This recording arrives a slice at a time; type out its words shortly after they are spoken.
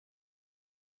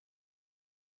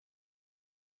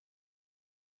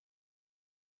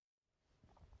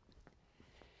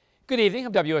Good evening.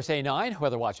 I'm WSA 9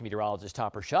 Weather Watch meteorologist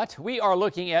Topper Shutt. We are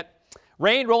looking at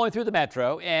rain rolling through the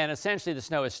metro, and essentially the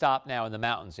snow has stopped now in the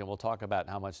mountains, and we'll talk about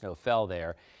how much snow fell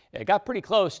there. It got pretty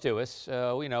close to us.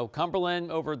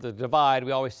 Cumberland over the divide.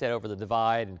 We always said over the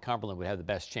divide, and Cumberland would have the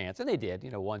best chance, and they did.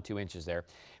 1-2 inches there.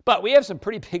 But we have some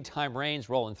pretty big time rains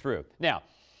rolling through. Now,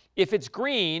 if it's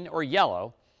green or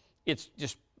yellow, it's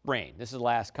just rain. This is the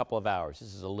last couple of hours.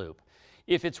 This is a loop.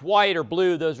 If it's white or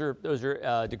blue, those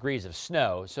are degrees of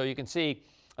snow. So you can see,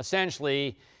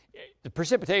 essentially, the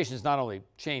precipitation has not only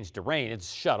changed to rain,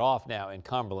 it's shut off now in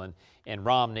Cumberland and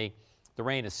Romney. The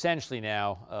rain essentially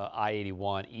now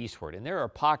I-81 eastward. And there are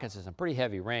pockets of some pretty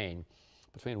heavy rain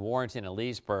between Warrenton and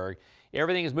Leesburg.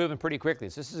 Everything is moving pretty quickly,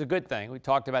 so this is a good thing. We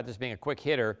talked about this being a quick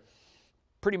hitter.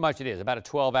 Pretty much it is, about a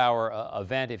 12-hour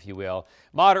event, if you will.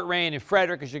 Moderate rain in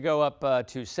Frederick as you go up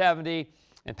to 70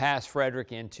 and past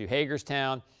Frederick into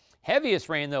Hagerstown. Heaviest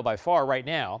rain, though, by far right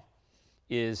now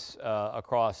is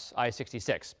across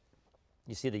I-66.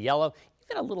 You see the yellow,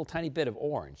 even a little tiny bit of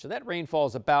orange. So that rainfall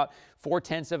is about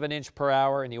 0.4 of an inch per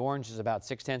hour, and the orange is about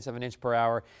 0.6 of an inch per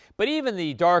hour. But even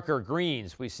the darker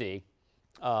greens we see,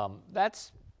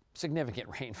 that's significant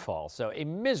rainfall. So a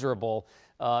miserable,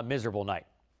 miserable night.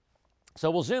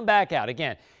 So we'll zoom back out.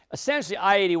 Again, essentially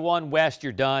I-81 west,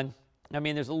 you're done. I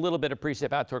mean, there's a little bit of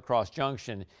precip out toward Cross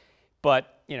Junction,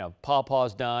 but, Paw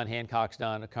Paw's done, Hancock's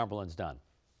done, Cumberland's done.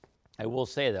 I will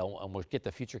say, though, and we'll get the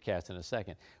futurecast in a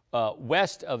second,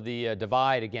 west of the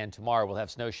divide again tomorrow, we'll have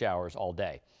snow showers all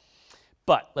day.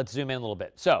 But let's zoom in a little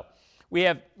bit. So we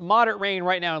have moderate rain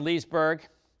right now in Leesburg,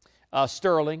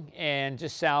 Sterling, and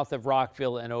just south of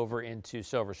Rockville and over into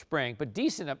Silver Spring. But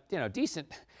decent, decent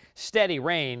steady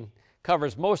rain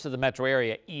covers most of the metro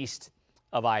area east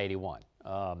of I-81.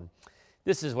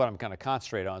 This is what I'm going to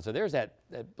concentrate on. So there's that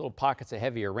little pockets of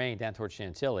heavier rain down towards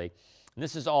Chantilly. And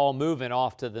this is all moving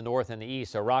off to the north and the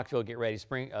east. So Rockville, get ready.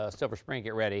 Silver Spring,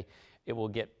 get ready. It will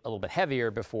get a little bit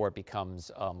heavier before it becomes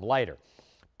lighter.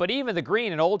 But even the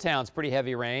green in Old Town's pretty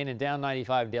heavy rain, and down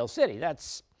 95 in Dale City,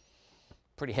 that's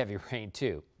pretty heavy rain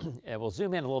too. And we'll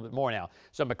zoom in a little bit more now.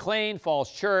 So McLean,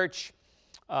 Falls Church,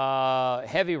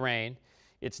 heavy rain.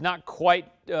 It's not quite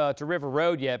to River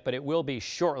Road yet, but it will be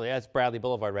shortly. That's Bradley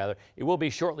Boulevard, rather. It will be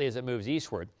shortly as it moves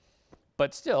eastward.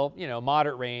 But still,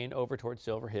 moderate rain over towards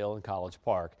Silver Hill and College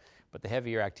Park. But the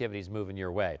heavier activity is moving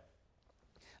your way.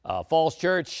 Falls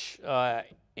Church,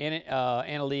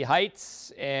 Annalee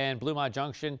Heights, and Bluemont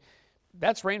Junction,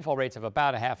 that's rainfall rates of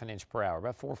about 1/2 inch per hour,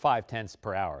 about 4 or 5/10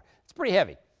 per hour. It's pretty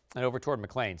heavy, and over toward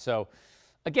McLean. So,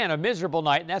 again, a miserable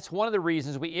night, and that's one of the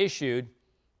reasons we issued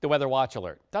the Weather Watch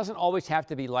Alert. Doesn't always have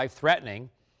to be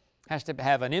life-threatening. Has to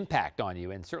have an impact on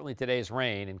you, and certainly today's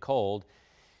rain and cold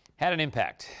had an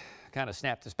impact. Kind of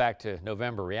snapped us back to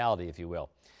November reality, if you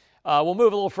will. We'll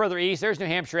move a little further east. There's New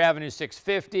Hampshire Avenue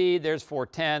 650. There's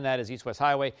 410. That is East-West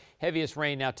Highway. Heaviest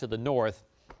rain now to the north,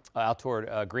 out toward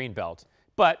Greenbelt.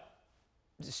 But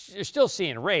you're still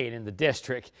seeing rain in the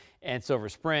district and Silver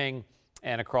Spring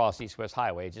and across East-West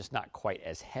Highway, just not quite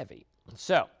as heavy.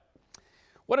 So,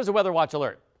 what is a Weather Watch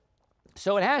Alert?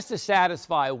 So it has to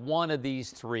satisfy one of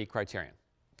these three criteria.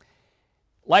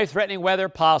 Life-threatening weather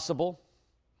possible,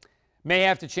 may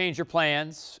have to change your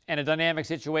plans, and a dynamic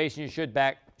situation you should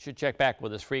check back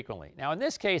with us frequently. Now in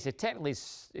this case, it technically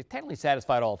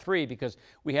satisfied all three because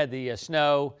we had the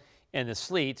snow and the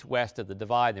sleet west of the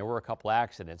divide. There were a couple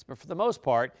accidents, but for the most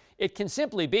part, it can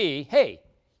simply be, hey,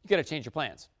 you got to change your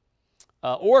plans.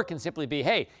 Or it can simply be,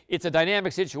 hey, it's a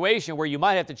dynamic situation where you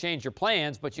might have to change your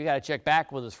plans, but you got to check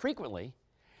back with us frequently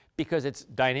because it's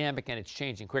dynamic and it's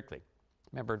changing quickly.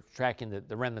 Remember, tracking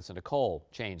the remnants of the coal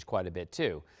changed quite a bit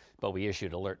too, but we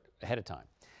issued alert ahead of time.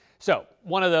 So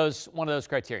one of those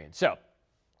criterion. So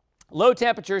low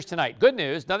temperatures tonight. Good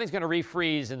news, nothing's going to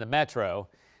refreeze in the metro.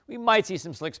 We might see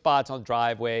some slick spots on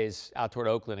driveways out toward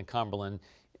Oakland and Cumberland,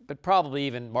 but probably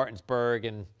even Martinsburg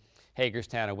and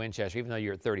Hagerstown and Winchester, even though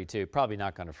you're at 32, probably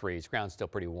not going to freeze. Ground's still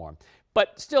pretty warm,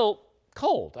 but still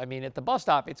cold. I mean, at the bus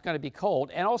stop, it's going to be cold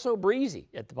and also breezy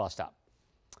at the bus stop.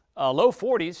 Low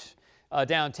 40s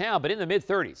downtown, but in the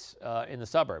mid-30s in the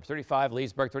suburbs. 35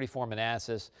 Leesburg, 34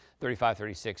 Manassas, 35,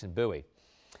 36 in Bowie.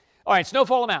 All right,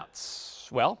 snowfall amounts.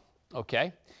 Well,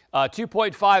 okay.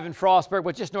 2.5 in Frostburg,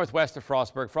 but just northwest of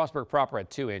Frostburg. Frostburg proper at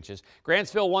 2 inches.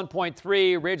 Grantsville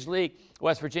 1.3, Ridgely,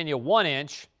 West Virginia 1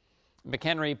 inch.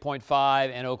 McHenry 0.5,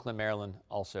 and Oakland, Maryland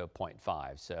also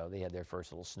 0.5. So they had their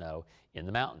first little snow in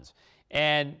the mountains.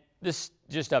 And this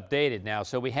just updated now.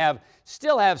 So we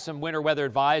still have some winter weather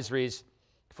advisories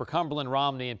for Cumberland,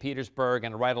 Romney, and Petersburg,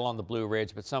 and right along the Blue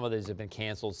Ridge, but some of these have been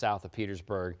canceled south of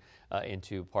Petersburg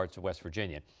into parts of West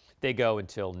Virginia. They go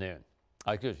until noon.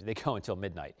 Excuse me, they go until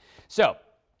midnight. So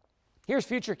Here's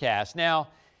Futurecast. Now,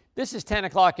 this is 10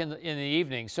 o'clock in the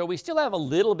evening, so we still have a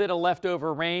little bit of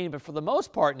leftover rain, but for the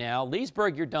most part now,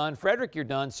 Leesburg, you're done. Frederick, you're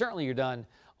done. Certainly you're done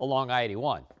along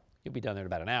I-81. You'll be done there in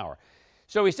about an hour.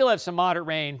 So we still have some moderate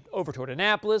rain over toward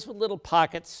Annapolis with little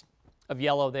pockets of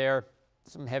yellow there,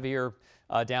 some heavier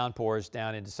downpours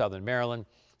down into southern Maryland,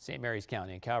 St. Mary's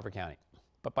County and Calvert County.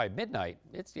 But by midnight,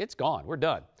 it's gone. We're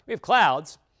done. We have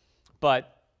clouds,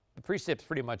 but the precipit's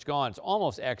pretty much gone. It's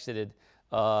almost exited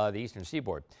the eastern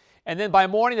seaboard. And then by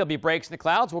morning, there'll be breaks in the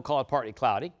clouds. We'll call it partly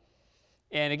cloudy.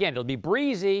 And again, it'll be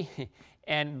breezy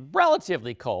and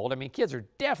relatively cold. I mean, kids are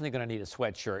definitely going to need a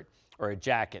sweatshirt or a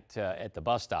jacket at the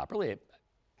bus stop. Really, a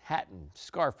hat and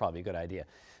scarf probably a good idea.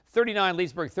 39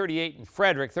 Leesburg, 38 in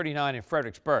Frederick, 39 in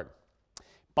Fredericksburg.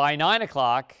 By 9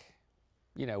 o'clock,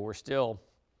 you know, we're still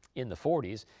in the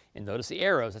 40s. And notice the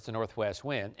arrows, that's a northwest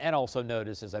wind. And also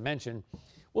notice, as I mentioned,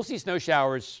 we'll see snow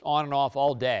showers on and off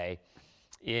all day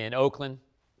in Oakland,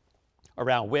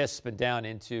 around Wisp and down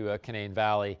into Canaan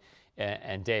Valley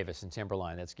and Davis and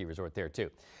Timberline, that ski resort there too.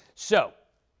 So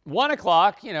 1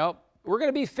 o'clock, you know, we're going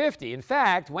to be 50. In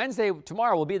fact,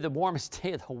 tomorrow will be the warmest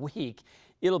day of the week.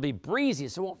 It'll be breezy,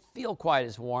 so it won't feel quite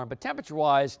as warm, but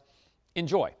temperature-wise,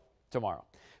 enjoy tomorrow.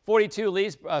 42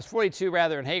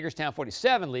 in Hagerstown,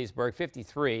 47 Leesburg,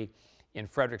 53 in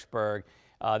Fredericksburg.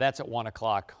 That's at 1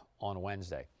 o'clock on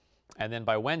Wednesday. And then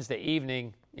by Wednesday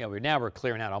evening, you know, we're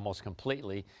clearing out almost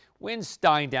completely. Winds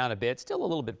dying down a bit, still a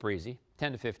little bit breezy,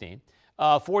 10 to 15.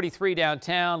 43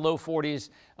 downtown, low 40s,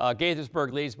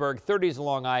 Gaithersburg, Leesburg, 30s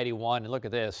along I-81, and look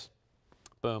at this,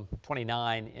 boom,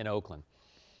 29 in Oakland.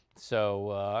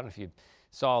 So I don't know if you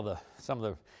saw some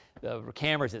of the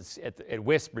cameras at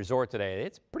Wisp Resort today.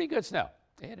 It's pretty good snow.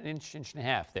 They had an inch and a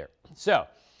half there. So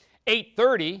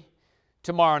 8:30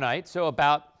 tomorrow night, so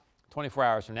about 24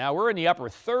 hours from now, we're in the upper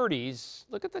 30s.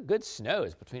 Look at the good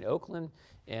snows between Oakland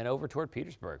and over toward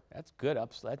Petersburg. That's good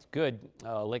that's good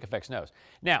lake effect snows.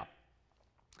 Now,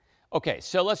 okay,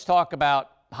 so let's talk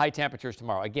about high temperatures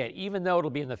tomorrow. Again, even though it'll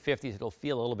be in the 50s, it'll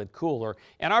feel a little bit cooler.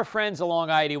 And our friends along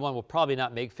I-81 will probably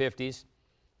not make 50s.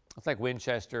 It's like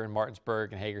Winchester and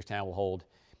Martinsburg and Hagerstown will hold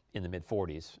in the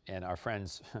mid-40s. And our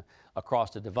friends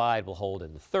across the divide will hold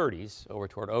in the 30s over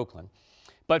toward Oakland.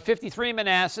 But 53 in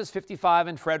Manassas, 55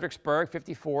 in Fredericksburg,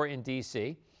 54 in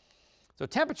D.C. So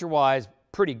temperature-wise,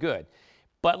 pretty good.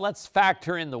 But let's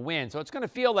factor in the wind. So it's going to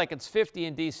feel like it's 50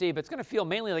 in D.C., but it's going to feel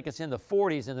mainly like it's in the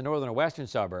 40s in the northern or western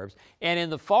suburbs. And in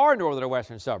the far northern or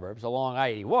western suburbs along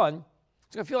I-81,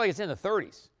 it's going to feel like it's in the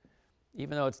 30s,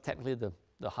 even though it's technically the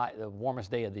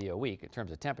warmest day of the week in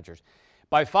terms of temperatures.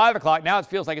 By 5 o'clock, now it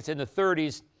feels like it's in the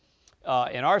 30s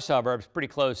in our suburbs, pretty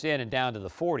close in, and down to the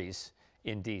 40s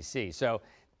in D.C. So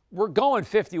we're going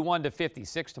 51 to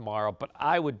 56 tomorrow, but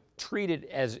I would treat it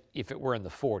as if it were in the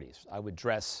 40s. I would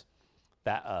dress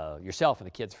that yourself and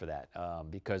the kids for that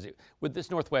because with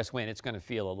this northwest wind, it's going to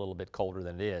feel a little bit colder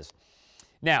than it is.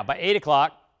 Now, by 8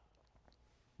 o'clock,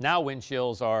 now wind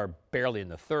chills are barely in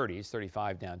the 30s,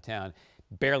 35 downtown,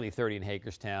 barely 30 in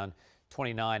Hagerstown,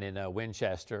 29 in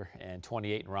Winchester, and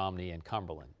 28 in Romney and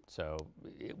Cumberland. So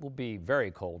it will be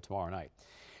very cold tomorrow night.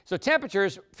 So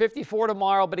temperatures, 54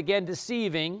 tomorrow, but again,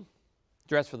 deceiving.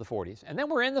 Dress for the 40s. And then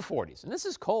we're in the 40s, and this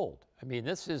is cold. I mean,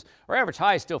 our average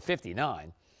high is still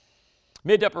 59.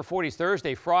 Mid to upper 40s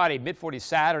Thursday, Friday, mid-40s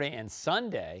Saturday and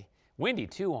Sunday. Windy,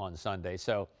 too, on Sunday.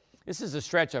 So this is a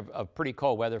stretch of pretty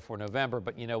cold weather for November,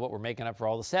 but you know what? We're making up for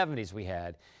all the 70s we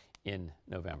had in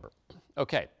November.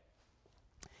 Okay,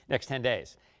 next 10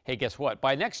 days. Hey, guess what?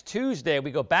 By next Tuesday, we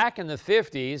go back in the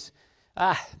 50s.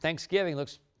 Thanksgiving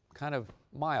looks kind of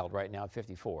mild right now at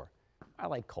 54. I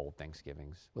like cold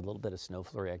Thanksgivings with a little bit of snow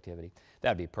flurry activity.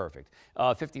 That'd be perfect.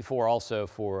 54 also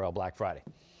for Black Friday.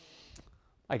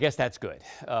 I guess that's good.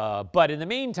 But in the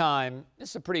meantime, this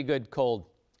is a pretty good cold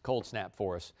snap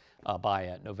for us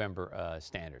by November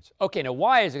standards. Okay, now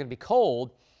why is it going to be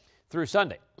cold through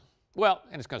Sunday? Well,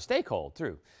 and it's going to stay cold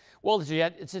through. Well,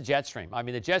 it's a jet stream. I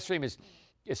mean, the jet stream is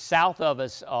south of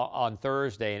us on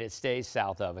Thursday, and it stays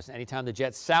south of us. Anytime the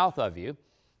jet's south of you,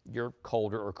 you're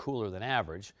colder or cooler than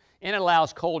average. And it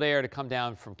allows cold air to come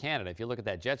down from Canada. If you look at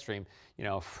that jet stream, you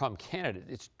know, from Canada,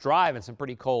 it's driving some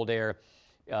pretty cold air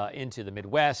into the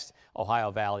Midwest,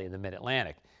 Ohio Valley, and the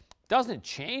Mid-Atlantic. Doesn't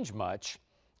change much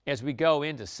as we go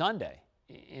into Sunday.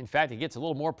 In fact, it gets a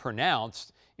little more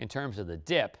pronounced in terms of the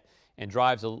dip and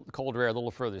drives the colder air a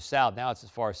little further south. Now it's as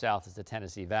far south as the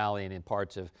Tennessee Valley and in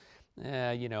parts of,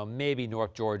 you know, maybe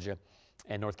North Georgia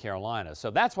and North Carolina. So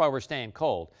that's why we're staying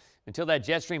cold. Until that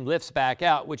jet stream lifts back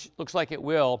out, which looks like it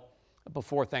will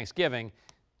before Thanksgiving,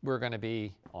 we're going to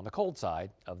be on the cold side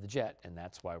of the jet, and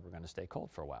that's why we're going to stay cold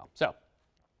for a while. So,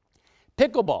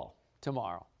 pickleball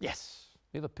tomorrow. Yes,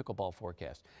 we have a pickleball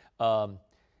forecast.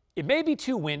 It may be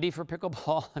too windy for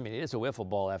pickleball. I mean, it is a wiffle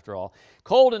ball after all.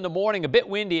 Cold in the morning, a bit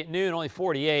windy at noon, only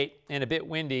 48, and a bit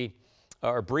windy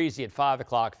or breezy at 5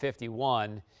 o'clock,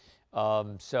 51.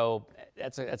 So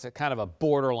that's a kind of a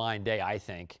borderline day, I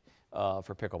think,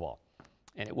 for pickleball.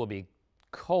 And it will be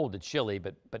cold and chilly,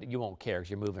 but you won't care because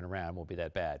you're moving around. It won't be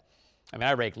that bad. I mean,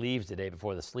 I raked leaves today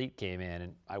before the sleet came in,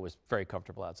 and I was very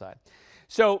comfortable outside.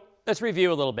 So let's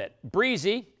review a little bit.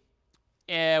 Breezy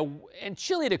and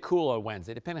chilly to cool on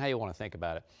Wednesday, depending on how you want to think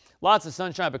about it. Lots of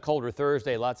sunshine, but colder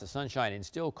Thursday. Lots of sunshine and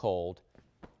still cold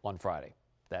on Friday.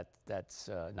 That's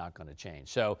not going to change.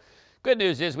 So good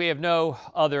news is we have no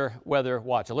other weather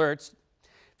watch alerts.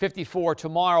 54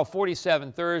 tomorrow,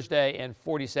 47 Thursday, and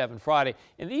 47 Friday.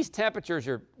 And these temperatures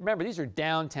are, remember, these are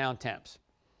downtown temps.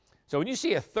 So when you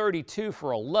see a 32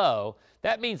 for a low,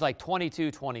 that means like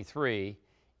 22, 23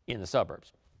 in the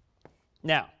suburbs.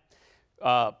 Now,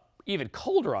 even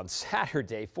colder on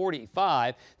Saturday,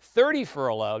 45, 30 for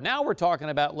a low. Now we're talking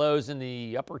about lows in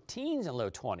the upper teens and low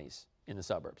 20s in the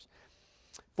suburbs.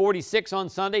 46 on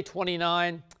Sunday,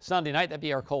 29 Sunday night. That'd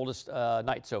be our coldest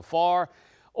night so far.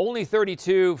 Only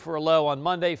 32 for a low on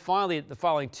Monday. Finally, the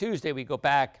following Tuesday, we go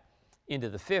back into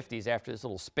the 50s after this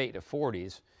little spate of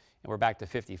 40s, and we're back to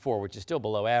 54, which is still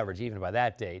below average even by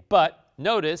that date. But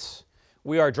notice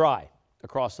we are dry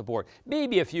across the board.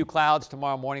 Maybe a few clouds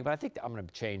tomorrow morning, but I think I'm going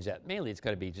to change that. Mainly it's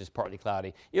going to be just partly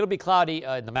cloudy. It'll be cloudy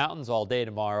in the mountains all day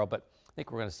tomorrow, but I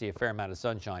think we're going to see a fair amount of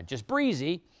sunshine. Just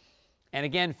breezy, and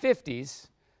again 50s,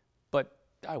 but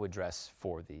I would dress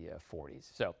for the 40s.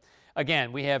 So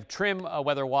again, we have trim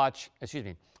weather watch,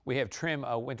 we have trim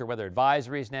winter weather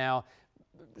advisories now.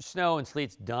 Snow and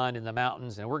sleet's done in the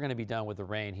mountains, and we're going to be done with the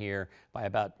rain here by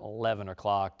about 11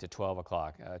 o'clock to 12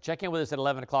 o'clock. Check in with us at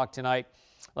 11 o'clock tonight.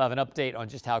 We'll have an update on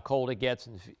just how cold it gets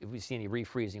and if we see any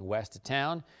refreezing west of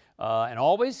town. And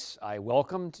always, I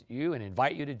welcome you and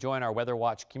invite you to join our Weather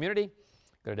Watch community.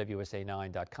 Go to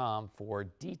WSA9.com for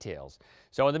details.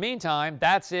 So in the meantime,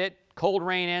 that's it. Cold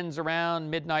rain ends around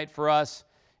midnight for us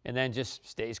and then just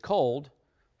stays cold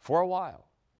for a while.